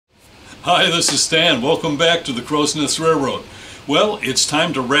Hi, this is Stan. Welcome back to the Crow's Nest Railroad. Well, it's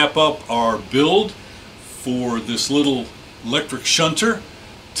time to wrap up our build for this little electric shunter.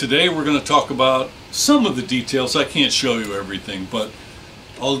 Today we're going to talk about some of the details. I can't show you everything, but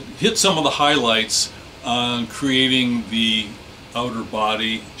I'll hit some of the highlights on creating the outer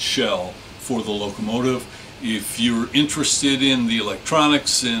body shell for the locomotive. If you're interested in the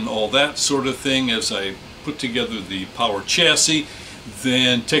electronics and all that sort of thing as I put together the power chassis,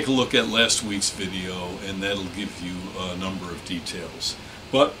 then take a look at last week's video and that'll give you a number of details.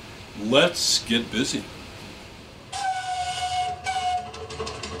 But let's get busy.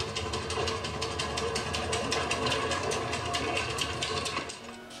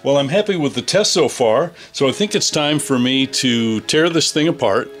 Well, I'm happy with the test so far, so I think it's time for me to tear this thing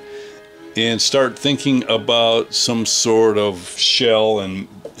apart and start thinking about some sort of shell and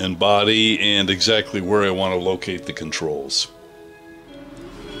body and exactly where I want to locate the controls.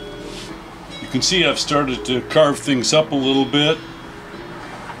 You can see I've started to carve things up a little bit.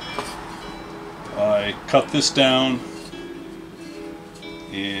 I cut this down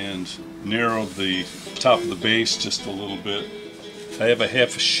and narrowed the top of the base just a little bit. I have a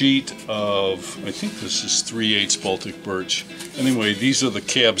half a sheet of, I think this is 3/8 Baltic birch. Anyway, these are the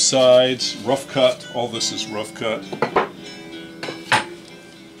cab sides, rough cut. All this is rough cut.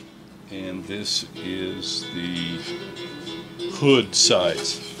 And this is the hood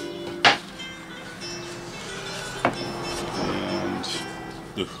sides. And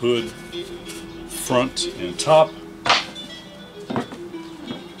the hood front and top.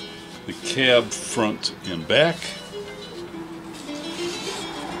 The cab front and back.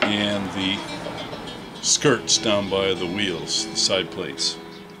 And the skirts down by the wheels, the side plates.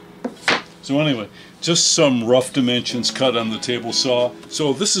 So anyway, just some rough dimensions cut on the table saw.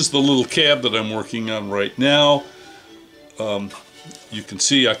 So this is the little cab that I'm working on right now. You can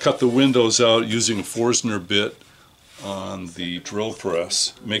see I cut the windows out using a Forstner bit on the drill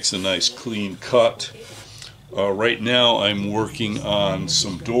press. Makes a nice clean cut. Right now I'm working on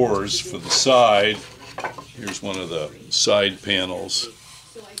some doors for the side. Here's one of the side panels.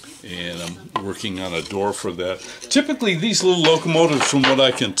 And I'm working on a door for that. Typically these little locomotives, from what I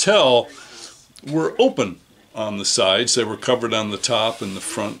can tell, were open on the sides. They were covered on the top and the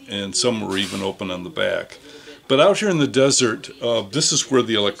front, and some were even open on the back. But out here in the desert, this is where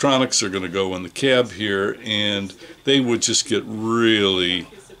the electronics are going to go in the cab here, and they would just get really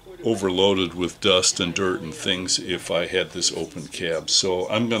overloaded with dust and dirt and things if I had this open cab. So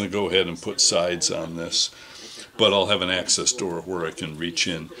I'm going to go ahead and put sides on this, but I'll have an access door where I can reach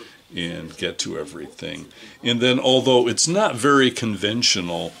in and get to everything. And then, although it's not very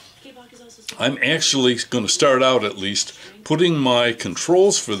conventional, I'm actually going to start out at least putting my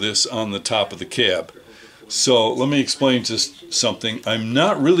controls for this on the top of the cab. So let me explain just something. I'm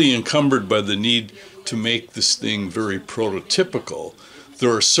not really encumbered by the need to make this thing very prototypical.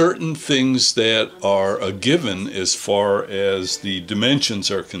 There are certain things that are a given as far as the dimensions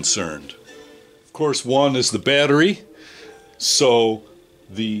are concerned. Of course, one is the battery. So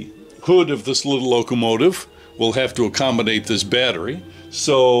the hood of this little locomotive will have to accommodate this battery.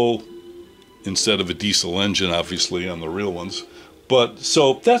 So instead of a diesel engine, obviously, on the real ones. But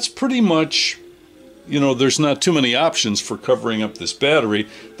so that's pretty much, you know, there's not too many options for covering up this battery.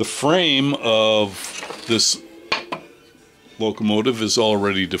 The frame of this locomotive is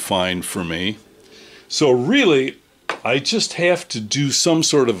already defined for me. So really, I just have to do some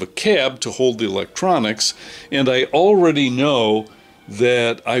sort of a cab to hold the electronics, and I already know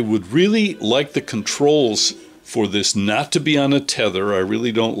that I would really like the controls for this not to be on a tether. I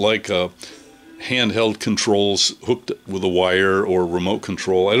really don't like handheld controls hooked with a wire or remote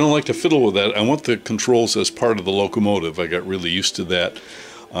control. I don't like to fiddle with that. I want the controls as part of the locomotive. I got really used to that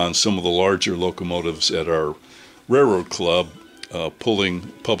on some of the larger locomotives at our railroad club, pulling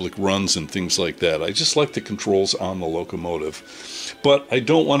public runs and things like that. I just like the controls on the locomotive. But I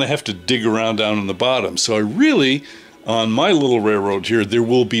don't want to have to dig around down in the bottom. So I really, on my little railroad here, there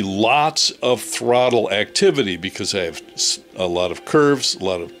will be lots of throttle activity because I have a lot of curves, a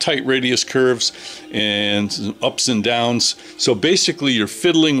lot of tight radius curves, and ups and downs. So basically you're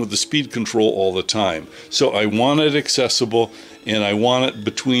fiddling with the speed control all the time. So I want it accessible, and I want it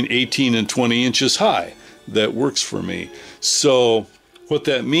between 18 and 20 inches high. That works for me. So what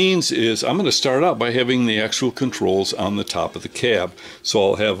that means is I'm going to start out by having the actual controls on the top of the cab. So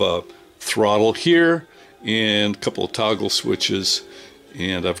I'll have a throttle here and a couple of toggle switches,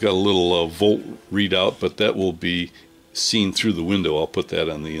 and I've got a little volt readout, but that will be seen through the window. I'll put that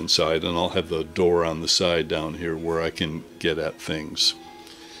on the inside, and I'll have the door on the side down here where I can get at things.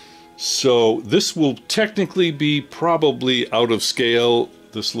 So this will technically be probably out of scale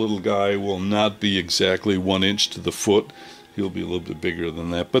This little guy will not be exactly 1 inch to the foot. He'll be a little bit bigger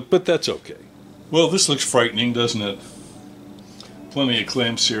than that, but that's okay. Well, this looks frightening, doesn't it? Plenty of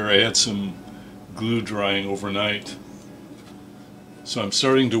clamps here. I had some glue drying overnight. So I'm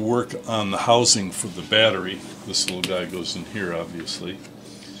starting to work on the housing for the battery. This little guy goes in here, obviously.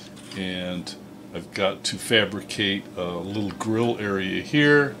 And I've got to fabricate a little grill area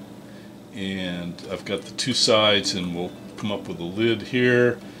here. And I've got the 2 sides, and we'll come up with a lid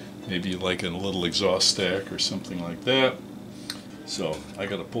here. Maybe like a little exhaust stack or something like that. So I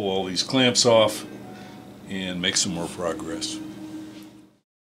got to pull all these clamps off and make some more progress.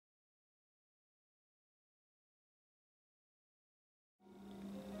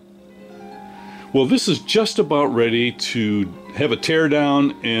 Well, this is just about ready to have a tear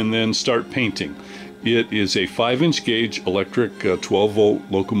down and then start painting. It is a 5-inch gauge electric 12-volt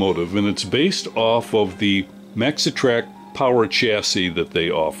locomotive, and it's based off of the Maxitrak Power Chassis that they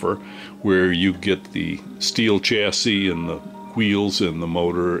offer, where you get the steel chassis and the wheels and the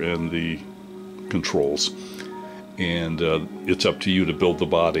motor and the controls. And it's up to you to build the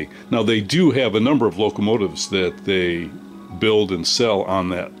body. Now, they do have a number of locomotives that they build and sell on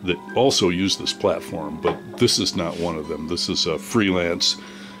that also use this platform, but this is not one of them. This is a freelance,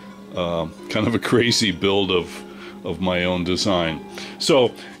 kind of a crazy build of my own design.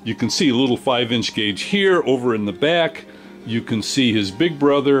 So you can see a little 5-inch gauge here. Over in the back, you can see his big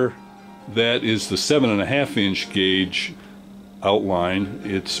brother. That is the 7.5-inch gauge outline.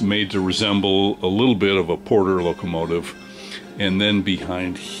 It's made to resemble a little bit of a Porter locomotive. And then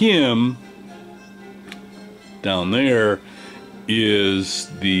behind him, down there, is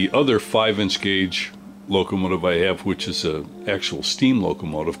the other 5-inch gauge locomotive I have, which is a actual steam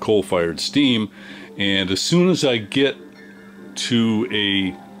locomotive, coal-fired steam. And as soon as I get to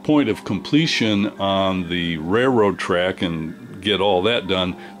a point of completion on the railroad track and get all that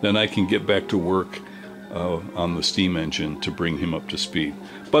done, then I can get back to work on the steam engine to bring him up to speed.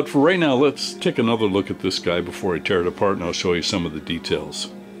 But for right now, let's take another look at this guy before I tear it apart, and I'll show you some of the details.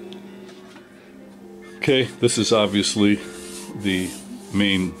 Okay, this is obviously the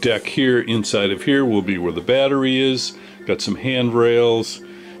main deck here. Inside of here will be where the battery is. Got some handrails.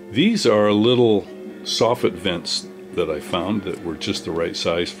 These are little soffit vents that I found that were just the right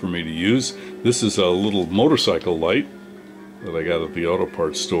size for me to use. This is a little motorcycle light that I got at the auto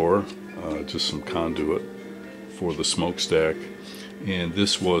parts store. Just some conduit for the smokestack. And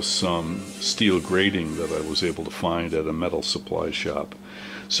this was some steel grating that I was able to find at a metal supply shop.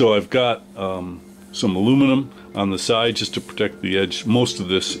 So I've got some aluminum on the side just to protect the edge. Most of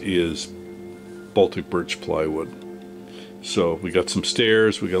this is Baltic birch plywood. So we got some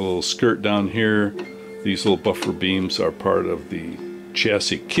stairs, we got a little skirt down here. These little buffer beams are part of the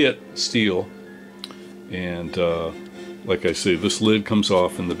chassis kit, steel. And like I say, this lid comes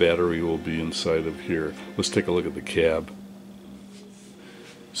off and the battery will be inside of here. Let's take a look at the cab.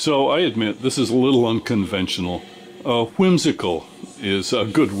 So I admit this is a little unconventional. Whimsical is a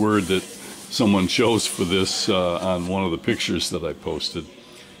good word that someone chose for this on one of the pictures that I posted.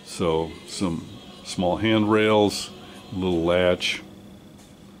 So some small handrails, a little latch,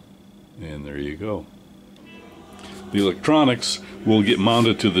 and there you go. The electronics will get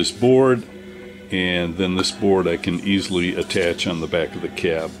mounted to this board, and then this board I can easily attach on the back of the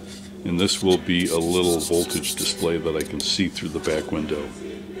cab. And this will be a little voltage display that I can see through the back window.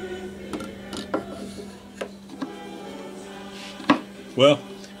 Well,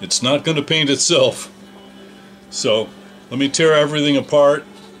 it's not going to paint itself. So let me tear everything apart,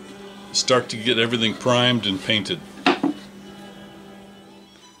 start to get everything primed and painted.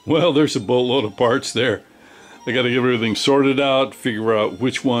 Well, there's a boatload of parts there. I got to get everything sorted out, figure out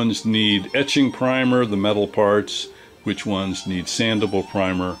which ones need etching primer, the metal parts, which ones need sandable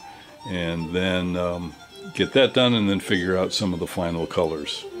primer, and then get that done, and then figure out some of the final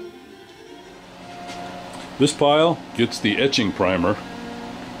colors. This pile gets the etching primer,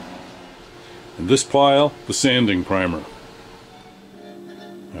 and this pile the sanding primer.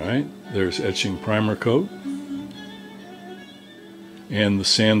 Alright, there's etching primer coat and the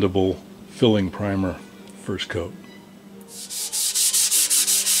sandable filling primer first coat.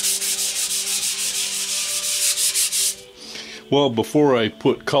 Well, before I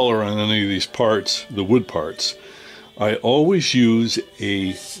put color on any of these parts, the wood parts, I always use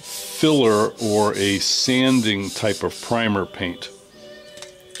a filler or a sanding type of primer paint.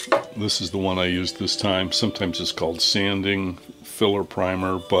 This is the one I used this time. Sometimes it's called sanding filler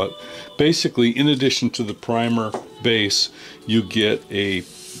primer, but basically in addition to the primer base, you get a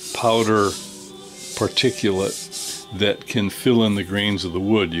powder particulate that can fill in the grains of the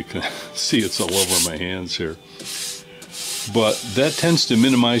wood. You can see it's all over my hands here. but that tends to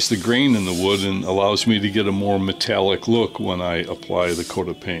minimize the grain in the wood and allows me to get a more metallic look when I apply the coat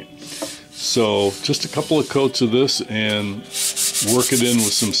of paint. So just a couple of coats of this and work it in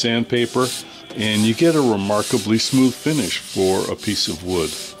with some sandpaper, and you get a remarkably smooth finish for a piece of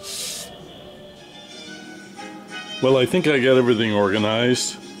wood. Well, I think I got everything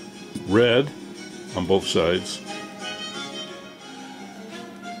organized. Red on both sides.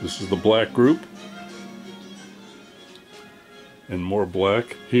 This is the black group. And more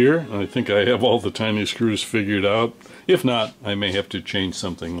black here. I think I have all the tiny screws figured out. If not, I may have to change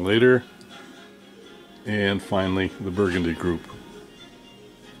something later. And finally, the burgundy group.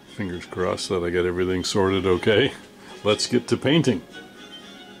 Fingers crossed that I got everything sorted okay. Let's get to painting.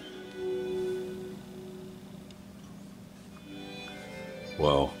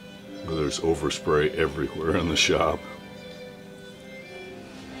 Wow, there's overspray everywhere in the shop.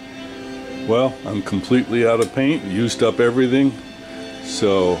 Well, I'm completely out of paint, used up everything.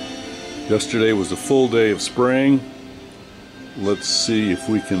 So yesterday was a full day of spraying. Let's see if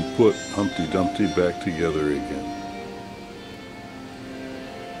we can put Humpty Dumpty back together again.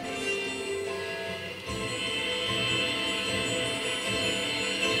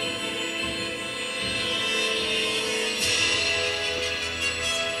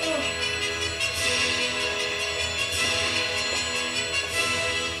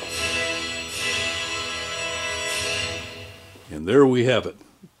 And there we have it,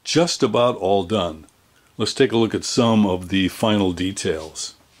 just about all done. Let's take a look at some of the final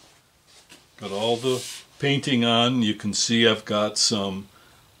details. Got all the painting on. You can see I've got some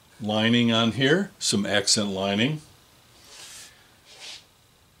lining on here, some accent lining.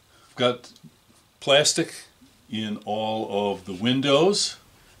 I've got plastic in all of the windows.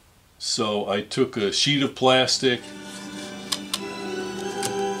 So I took a sheet of plastic,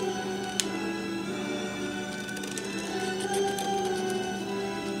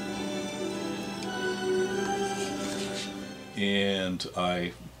 and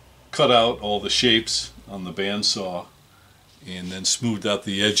I cut out all the shapes on the bandsaw and then smoothed out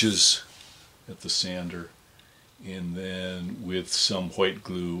the edges at the sander, and then with some white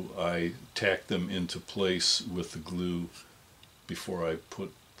glue I tacked them into place with the glue before I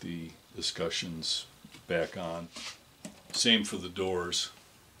put the escutcheons back on. Same for the doors.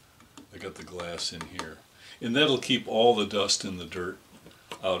 I got the glass in here, and that'll keep all the dust and the dirt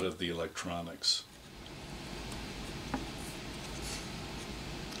out of the electronics.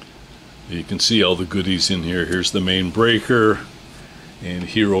 You can see all the goodies in here. Here's the main breaker, and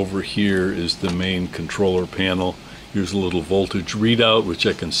here over here is the main controller panel. Here's a little voltage readout, which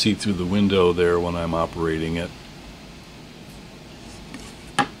I can see through the window there when I'm operating it.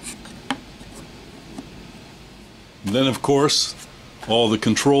 And then of course all the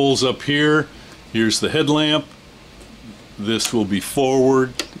controls up here. Here's the headlamp. This will be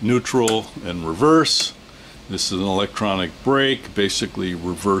forward, neutral, and reverse. This is an electronic brake, basically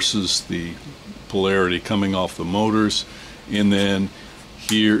reverses the polarity coming off the motors. And then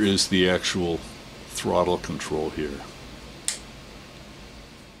here is the actual throttle control here.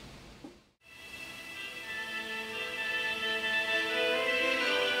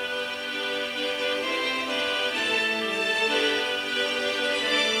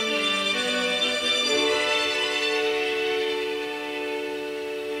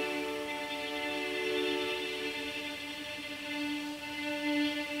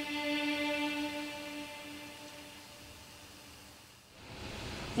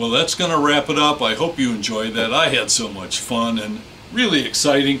 Well, that's going to wrap it up. I hope you enjoyed that. I had so much fun and really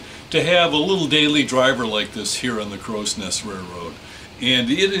exciting to have a little daily driver like this here on the Crow's Nest Railroad. And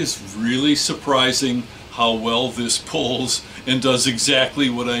it is really surprising how well this pulls and does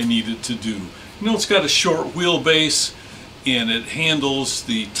exactly what I need it to do. You know, it's got a short wheelbase and it handles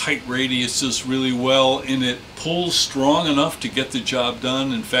the tight radiuses really well, and it pulls strong enough to get the job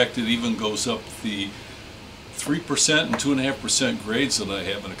done. In fact, it even goes up the 3% and 2.5% grades that I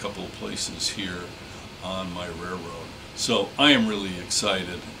have in a couple of places here on my railroad. So I am really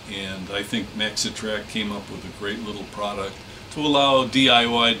excited, and I think Maxitrak came up with a great little product to allow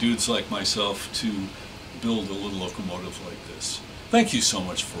DIY dudes like myself to build a little locomotive like this. Thank you so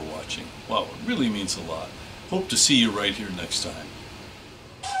much for watching. Wow, it really means a lot. Hope to see you right here next time.